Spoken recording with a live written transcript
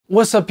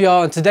What's up,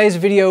 y'all? In today's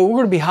video, we're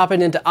going to be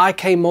hopping into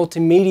IK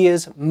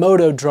Multimedia's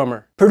Modo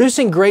Drummer.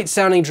 Producing great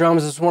sounding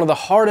drums is one of the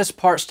hardest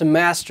parts to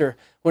master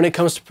when it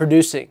comes to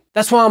producing.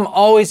 That's why I'm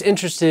always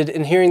interested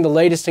in hearing the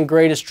latest and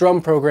greatest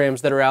drum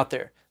programs that are out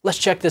there. Let's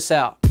check this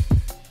out.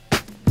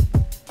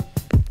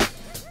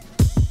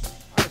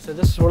 Alright, so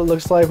this is what it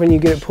looks like when you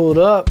get it pulled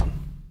up.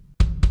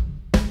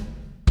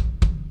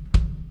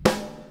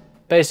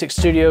 Basic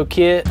studio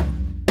kit.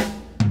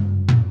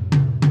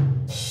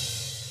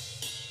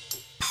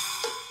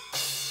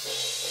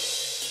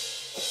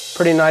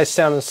 Pretty nice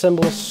sounding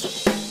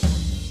cymbals.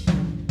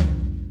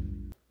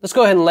 Let's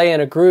go ahead and lay in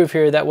a groove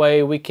here. That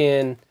way we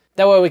can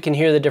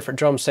hear the different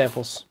drum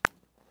samples.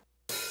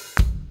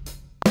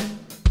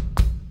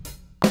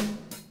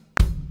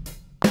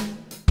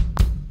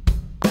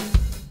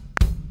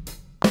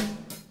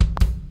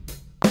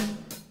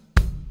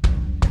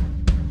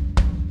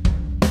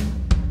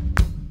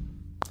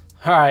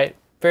 All right,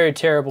 very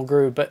terrible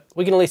groove, but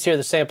we can at least hear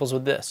the samples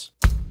with this.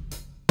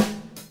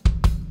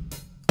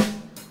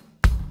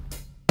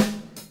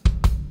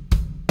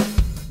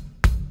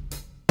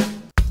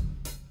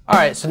 All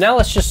right, so now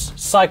let's just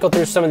cycle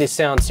through some of these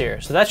sounds here.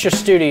 So that's your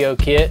studio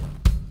kit.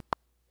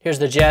 Here's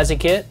the jazzy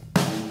kit.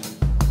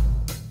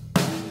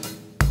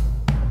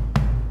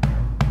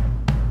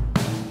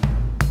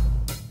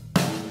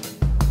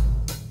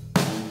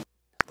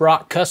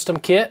 Rock custom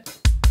kit.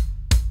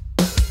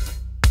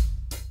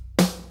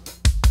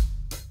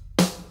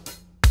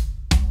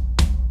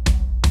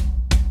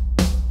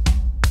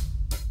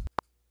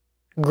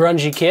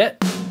 Grungy kit.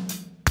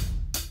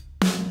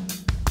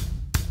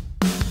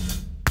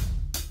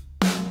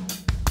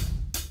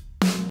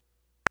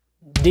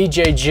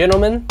 DJ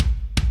Gentleman.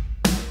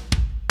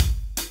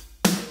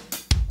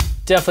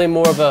 Definitely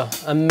more of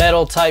a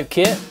metal type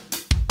kit.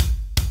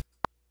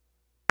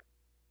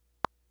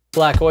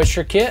 Black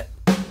Oyster kit.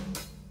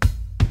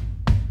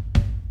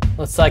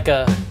 Looks like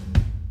a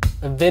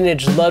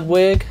vintage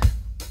Ludwig.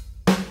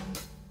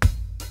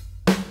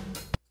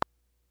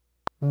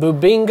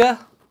 Bubinga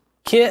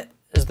kit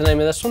is the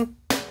name of this one.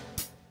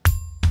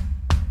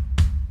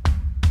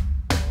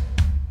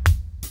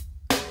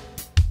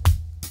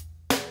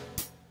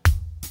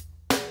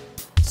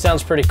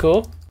 Sounds pretty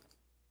cool.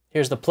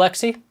 Here's the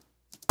Plexi.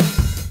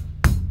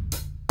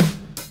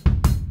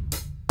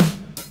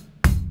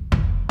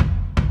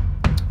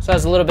 So it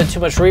has a little bit too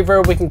much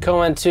reverb. We can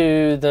go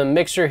into the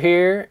mixer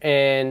here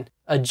and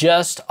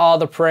adjust all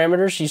the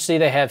parameters. You see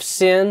they have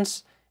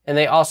sends, and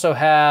they also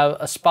have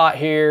a spot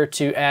here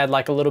to add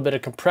like a little bit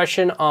of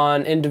compression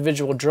on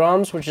individual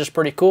drums, which is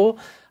pretty cool.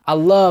 I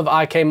love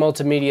IK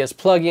Multimedia's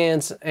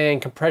plugins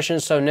and compression,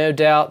 so no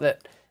doubt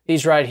that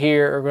these right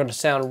here are going to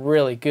sound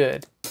really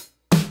good.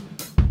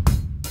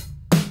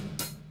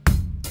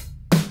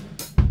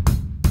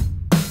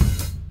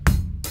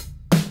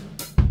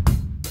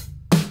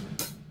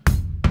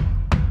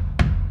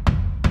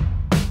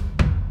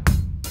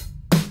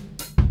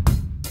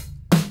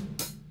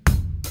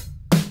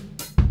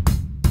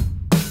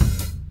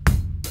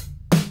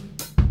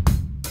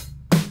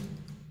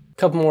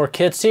 Couple more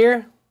kits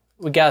here.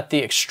 We got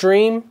the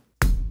Extreme.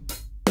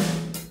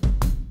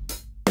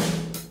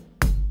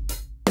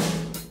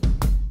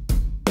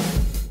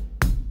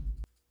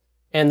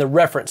 And the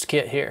Reference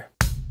kit here.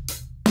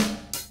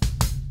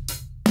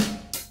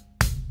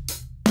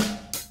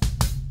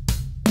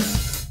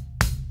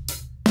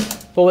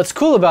 But what's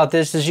cool about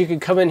this is you can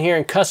come in here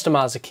and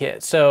customize a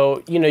kit.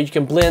 So, you know, you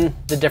can blend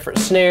the different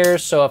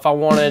snares. So if I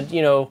wanted,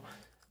 you know,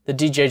 the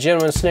DJ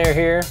Gentleman snare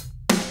here,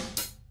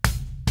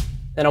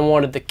 and I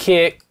wanted the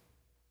kick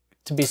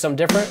to be something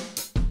different.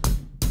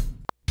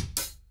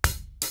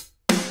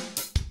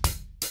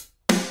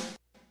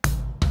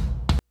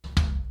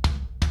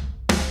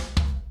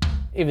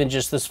 Even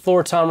just this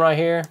floor tom right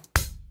here.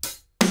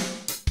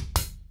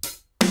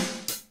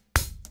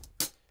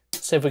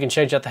 Let's see if we can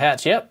change out the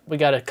hats. Yep, we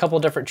got a couple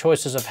different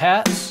choices of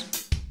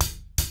hats.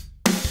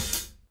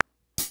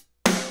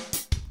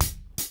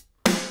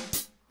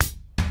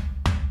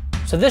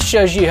 So this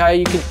shows you how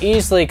you can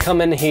easily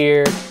come in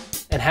here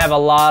and have a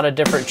lot of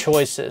different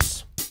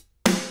choices.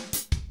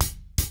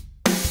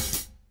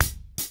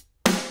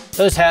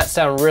 Those hats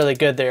sound really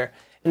good there.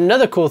 And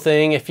another cool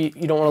thing, if you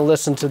don't want to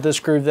listen to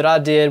this groove that I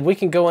did, we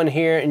can go in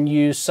here and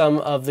use some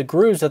of the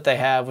grooves that they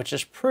have, which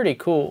is pretty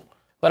cool.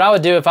 What I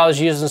would do if I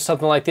was using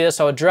something like this,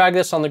 I would drag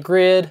this on the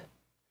grid,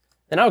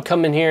 then I would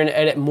come in here and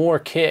edit more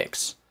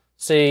kicks.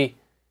 See,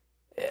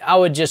 I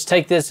would just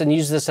take this and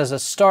use this as a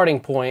starting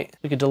point.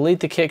 We could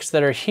delete the kicks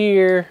that are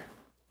here.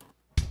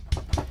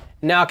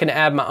 Now I can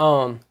add my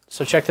own.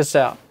 So check this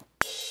out.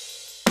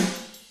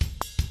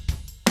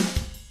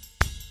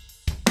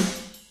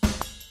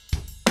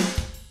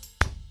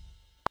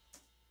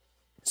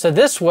 So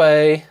this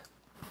way,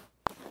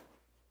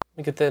 let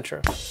me get the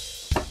intro.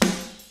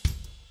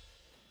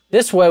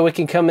 This way we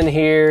can come in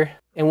here,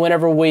 and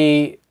whenever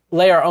we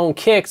lay our own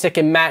kicks, it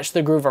can match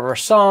the groove of our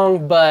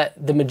song, but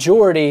the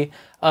majority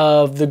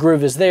of the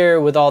groove is there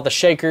with all the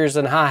shakers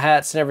and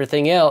hi-hats and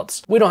everything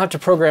else. We don't have to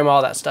program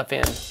all that stuff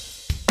in.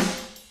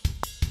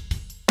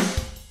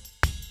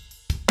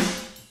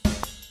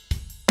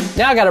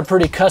 Now I got a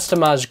pretty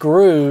customized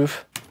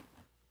groove,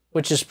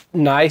 which is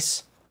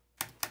nice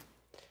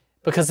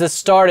because this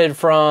started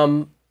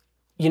from,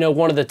 you know,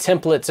 one of the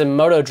templates in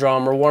Modo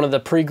Drum or one of the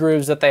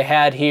pre-grooves that they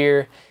had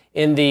here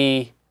in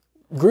the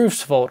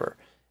grooves folder.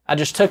 I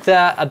just took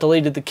that, I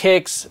deleted the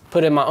kicks,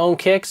 put in my own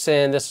kicks,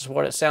 and this is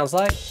what it sounds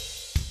like.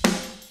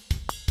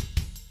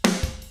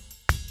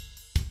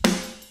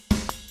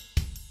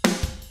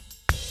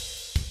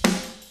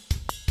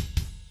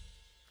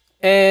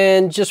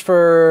 And just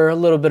for a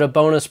little bit of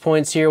bonus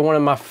points here, one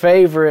of my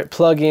favorite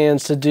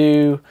plugins to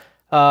do,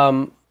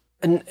 and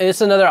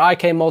it's another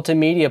IK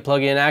Multimedia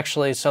plugin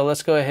actually, so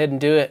let's go ahead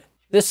and do it.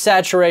 This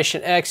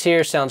Saturation X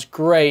here sounds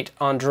great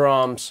on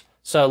drums.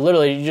 So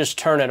literally you just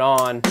turn it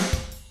on.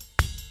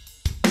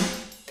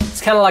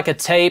 It's kind of like a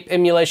tape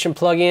emulation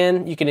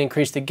plugin. You can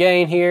increase the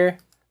gain here.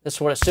 This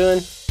is what it's doing.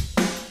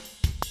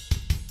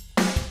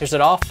 Here's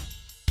it off.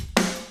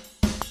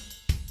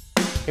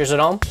 Here's it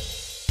on.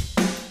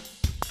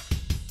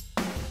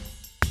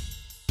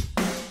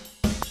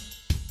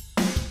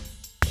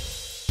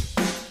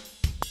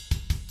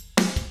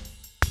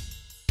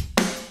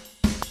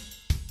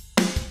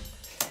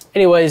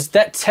 Anyways,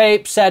 that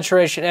tape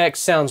Saturation X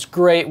sounds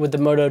great with the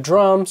Modo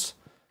drums.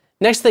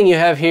 Next thing you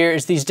have here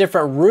is these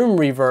different room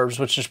reverbs,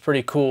 which is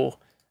pretty cool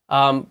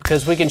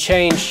because we can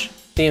change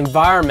the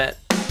environment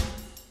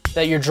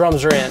that your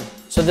drums are in.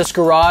 So this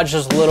garage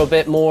is a little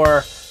bit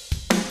more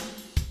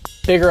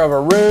bigger of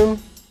a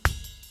room.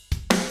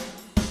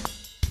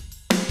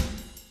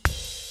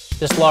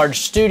 This large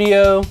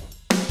studio,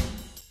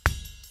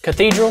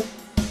 cathedral.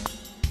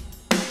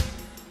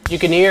 You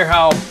can hear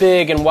how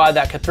big and wide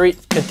that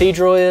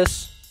cathedral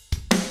is.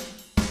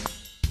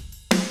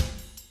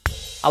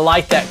 I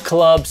like that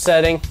club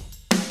setting.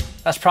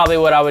 That's probably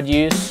what I would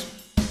use.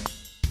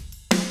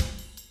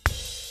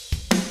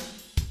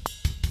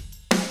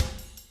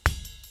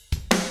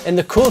 And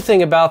the cool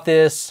thing about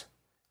this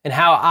and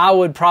how I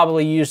would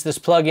probably use this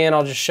plugin,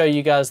 I'll just show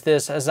you guys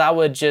this, as I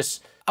would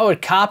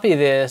copy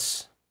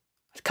this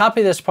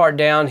part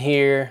down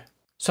here.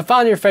 So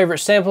find your favorite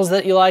samples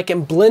that you like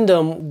and blend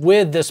them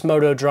with this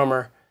Modo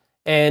drummer.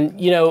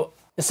 And, you know,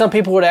 some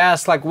people would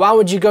ask, like, why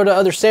would you go to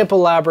other sample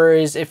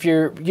libraries if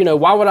you're, you know,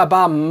 why would I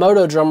buy a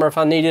Modo drummer if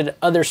I needed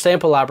other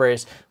sample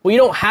libraries? Well, you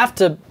don't have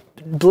to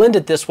blend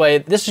it this way.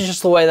 This is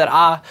just the way that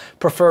I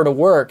prefer to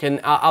work. And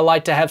I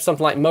like to have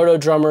something like Modo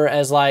drummer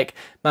as like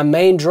my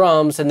main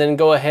drums and then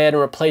go ahead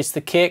and replace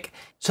the kick.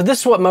 So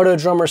this is what Modo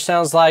drummer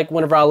sounds like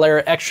whenever I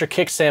layer extra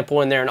kick sample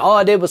in there. And all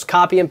I did was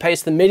copy and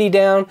paste the MIDI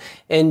down,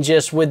 and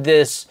just with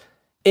this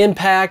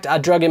impact, I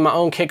drug in my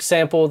own kick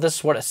sample. This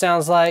is what it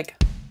sounds like.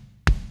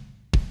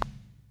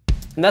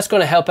 And that's going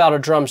to help out our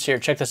drums here.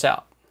 Check this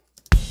out.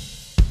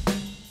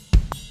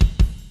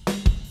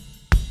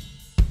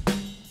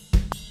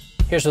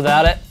 Here's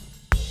without it.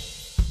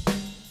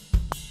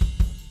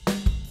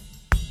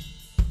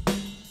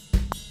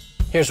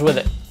 Here's with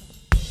it.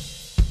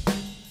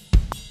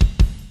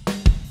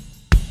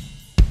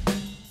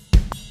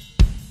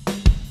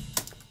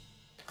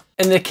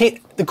 And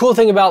the cool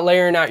thing about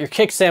layering out your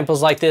kick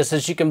samples like this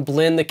is you can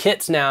blend the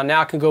kits now. Now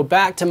I can go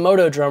back to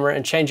Modo drummer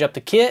and change up the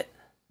kit.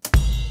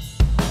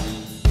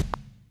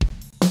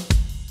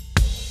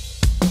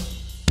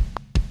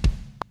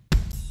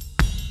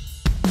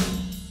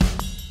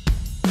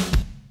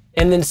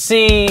 And then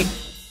see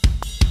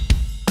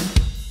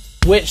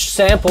which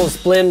samples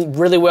blend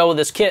really well with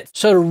this kit.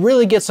 So to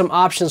really get some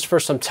options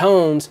for some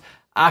tones,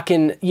 I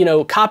can, you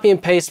know, copy and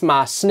paste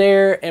my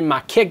snare and my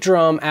kick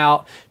drum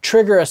out,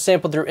 trigger a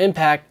sample through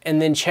impact,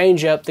 and then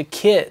change up the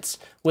kits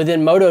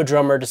within Modo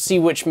drummer to see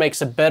which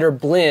makes a better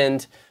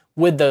blend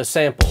with those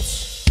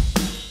samples.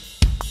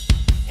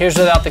 Here's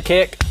without the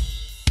kick.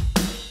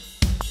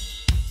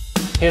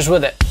 Here's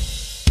with it.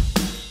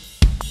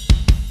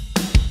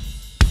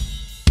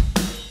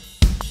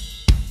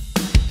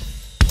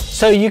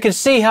 So you can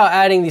see how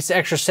adding these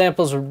extra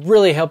samples would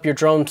really help your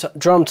drum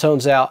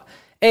tones out.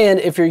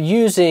 And if you're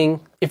using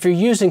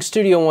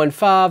Studio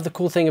 1.5, the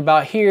cool thing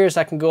about here is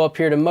I can go up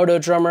here to Modo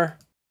drummer,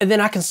 and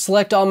then I can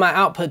select all my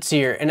outputs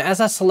here. And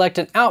as I select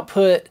an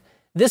output,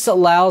 this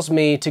allows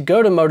me to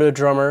go to Modo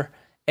drummer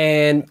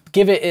and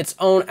give it its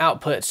own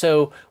output.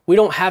 So we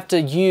don't have to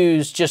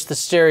use just the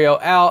stereo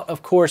out.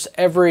 Of course,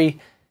 every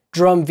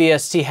drum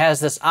VST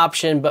has this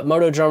option, but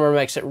Modo drummer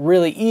makes it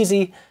really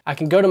easy. I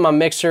can go to my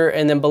mixer,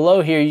 and then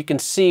below here you can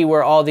see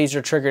where all these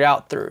are triggered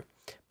out through.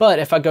 But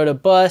if I go to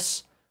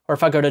bus, or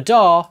if I go to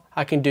DAW,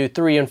 I can do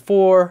 3 and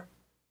 4,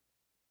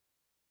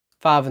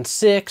 5 and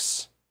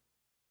 6,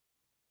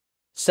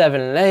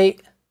 7 and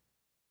 8,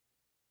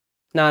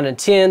 9 and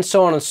 10,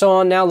 so on and so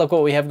on. Now look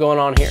what we have going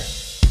on here.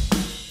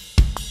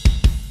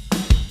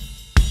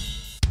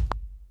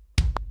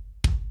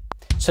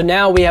 So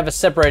now we have a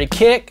separated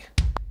kick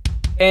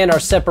and our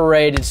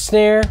separated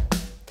snare.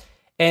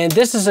 And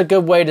this is a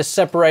good way to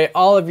separate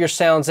all of your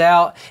sounds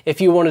out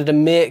if you wanted to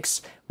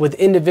mix with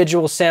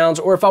individual sounds,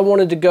 or if I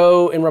wanted to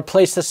go and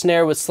replace the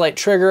snare with slate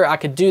trigger, I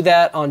could do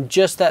that on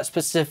just that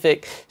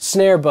specific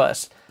snare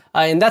bus.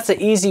 And that's an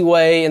easy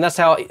way, and that's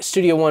how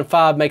Studio One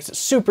 5 makes it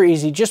super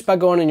easy, just by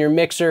going in your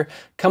mixer,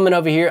 coming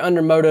over here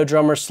under Modo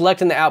Drummer,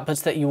 selecting the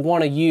outputs that you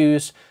want to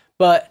use.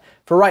 But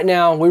for right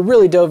now, we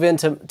really dove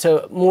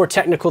into more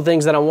technical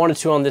things than I wanted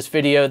to on this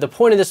video. The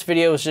point of this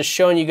video is just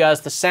showing you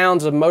guys the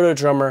sounds of Modo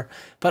Drummer,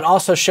 but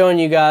also showing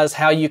you guys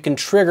how you can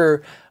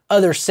trigger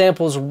other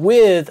samples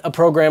with a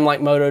program like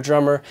Modo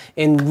Drummer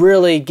and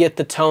really get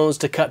the tones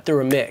to cut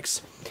through a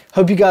mix.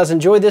 Hope you guys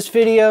enjoyed this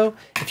video.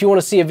 If you want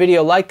to see a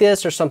video like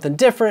this or something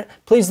different,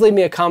 please leave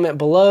me a comment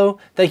below.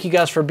 Thank you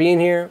guys for being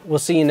here. We'll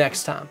see you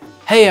next time.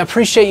 Hey, I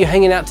appreciate you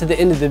hanging out to the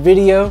end of the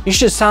video. You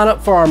should sign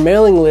up for our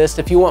mailing list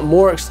if you want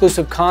more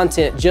exclusive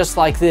content just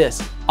like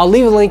this. I'll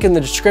leave a link in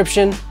the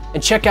description,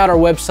 and check out our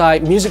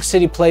website,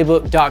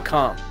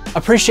 musiccityplaybook.com. I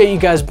appreciate you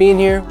guys being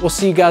here. We'll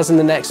see you guys in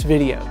the next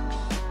video.